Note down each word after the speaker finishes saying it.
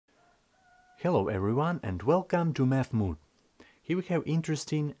Hello everyone and welcome to mathsmood. Here we have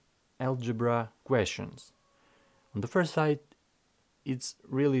interesting algebra questions. On the first side, it's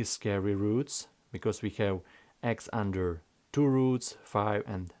really scary roots because we have x under 2 roots, 5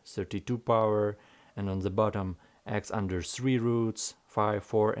 and 32 power, and on the bottom x under 3 roots, 5,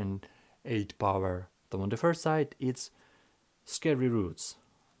 4 and 8 power. So on the first side, it's scary roots.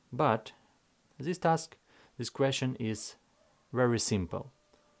 But this question is very simple.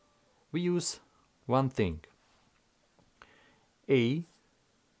 We use one thing. A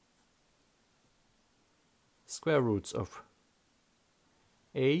square roots of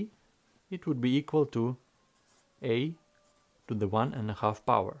a, it would be equal to a to the 1.5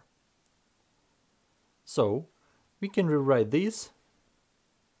 power. So we can rewrite this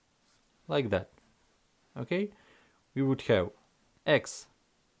like that. Okay, we would have x,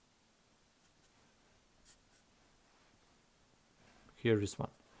 here is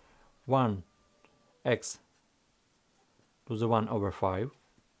 1 x to the 1 over 5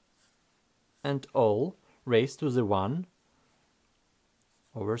 and all raised to the 1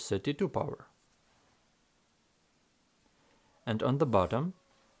 over 32 power. And on the bottom,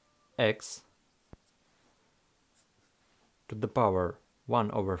 x to the power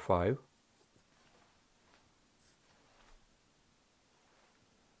 1 over 5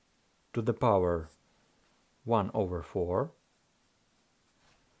 to the power 1 over 4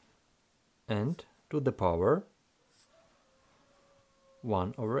 and to the power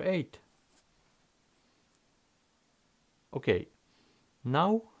 1 over 8. Okay,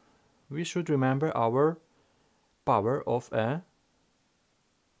 now we should remember our power of a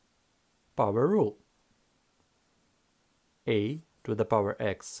power rule. A to the power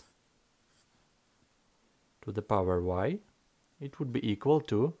x to the power y, it would be equal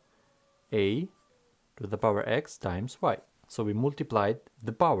to a to the power x times y. So we multiplied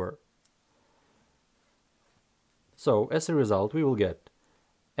the power. So as a result, we will get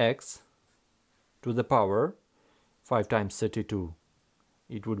x to the power 5 times 32.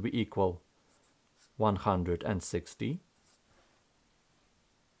 It would be equal 160.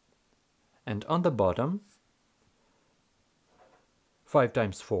 And on the bottom, 5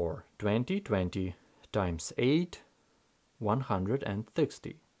 times 4, 20, 20 times 8,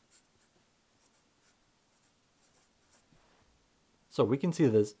 160. So we can see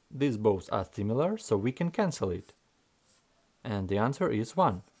these both are similar, so we can cancel it. And the answer is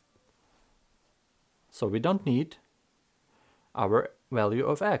 1. So we don't need our value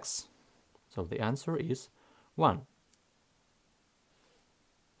of x. So the answer is 1.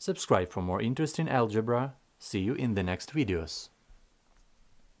 Subscribe for more interesting algebra. See you in the next videos.